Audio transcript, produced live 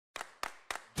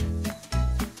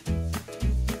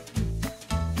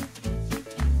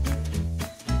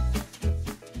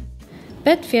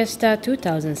Pet Fiesta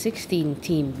 2016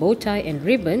 Team Bowtie and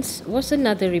Ribbons was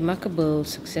another remarkable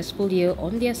successful year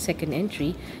on their second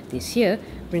entry this year,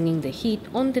 bringing the heat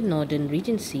on the Northern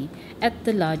Regency at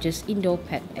the largest indoor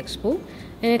pet expo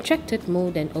and attracted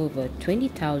more than over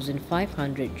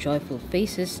 20,500 joyful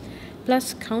faces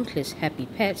plus countless happy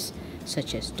pets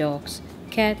such as dogs,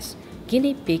 cats,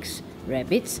 guinea pigs,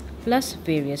 rabbits plus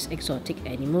various exotic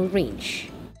animal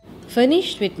range.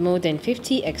 Furnished with more than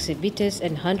 50 exhibitors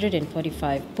and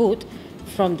 145 booths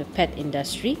from the pet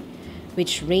industry,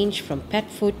 which range from pet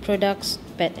food products,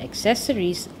 pet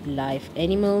accessories, live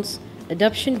animals,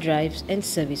 adoption drives and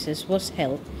services was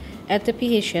held at the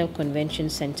PHL Convention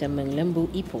Center Menglembu,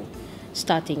 Ipoh,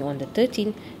 starting on the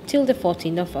 13th till the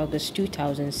 14th of August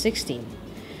 2016.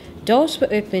 Doors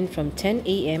were opened from 10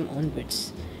 a.m.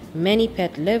 onwards. Many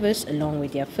pet lovers, along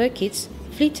with their fur kits,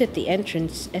 fleeted the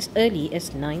entrance as early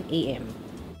as 9 a.m.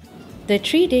 The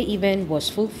three-day event was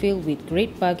fulfilled with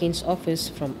great bargains offers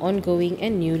from ongoing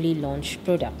and newly launched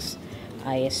products,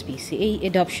 ISPCA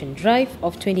Adoption Drive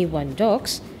of 21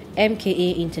 dogs,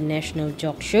 MKA International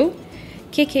Dog Show,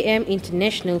 KKM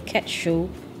International Cat Show,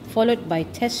 followed by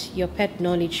Test Your Pet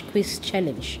Knowledge Quiz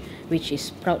Challenge, which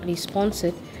is proudly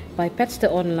sponsored by Petster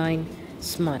Online,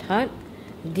 Smart Heart,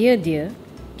 Dear,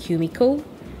 Kumiko,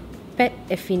 Pet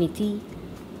Affinity,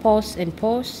 Paws and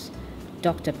Paws,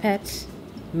 Dr. Pets,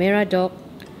 Meradog,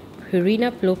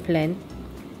 Purina Plo Plan,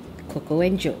 Coco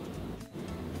and Joe.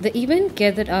 The event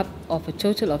gathered up of a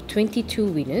total of 22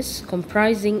 winners,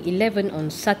 comprising 11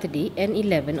 on Saturday and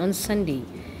 11 on Sunday.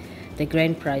 The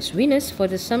grand prize winners for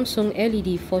the Samsung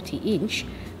LED 40-inch,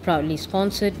 proudly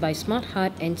sponsored by Smart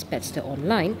Heart and Petster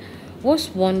Online,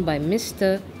 was won by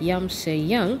Mr. Yam Se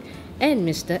Young and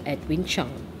Mr. Edwin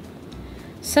Chung.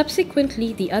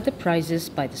 Subsequently, the other prizes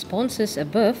by the sponsors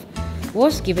above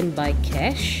was given by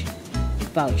cash,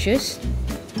 vouchers,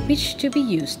 which to be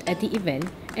used at the event,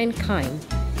 and kind,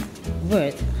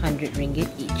 worth 100 ringgit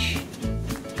each.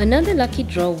 Another lucky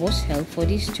draw was held for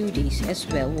these 2 days as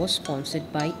well, was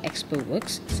sponsored by Expo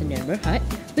Works, Sdn Bhd,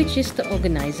 which is the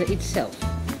organizer itself,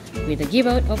 with a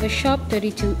giveout of a sharp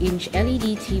 32-inch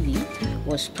LED TV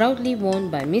was proudly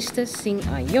won by Mr. Sing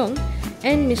Ah Yong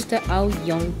and Mr. Ao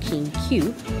Yong King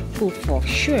Q, who for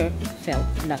sure felt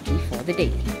lucky for the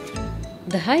day.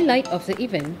 The highlight of the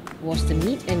event was the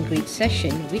meet and greet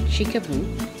session with Chickaboo,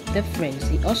 the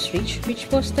frenzy ostrich, which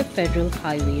was the Federal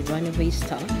Highway runaway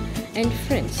star, and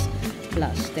friends.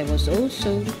 Plus, there was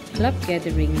also club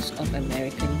gatherings of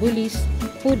American bullies,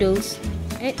 poodles,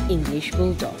 and English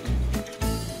bulldog.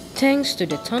 Thanks to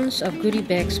the tons of goodie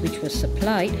bags which was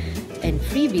supplied and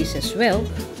freebies as well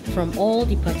from all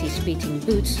the participating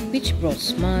booths, which brought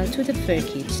smile to the fur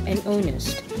kids and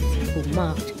owners, who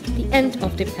marked the end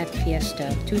of the Pet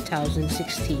Fiesta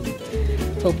 2016.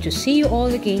 Hope to see you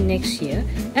all again next year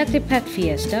at the Pet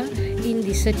Fiesta in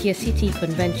the Satya City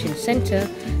Convention Center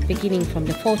beginning from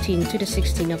the 14th to the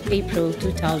 16th of April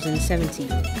 2017.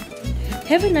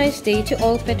 Have a nice day to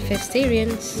all pet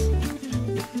festarians.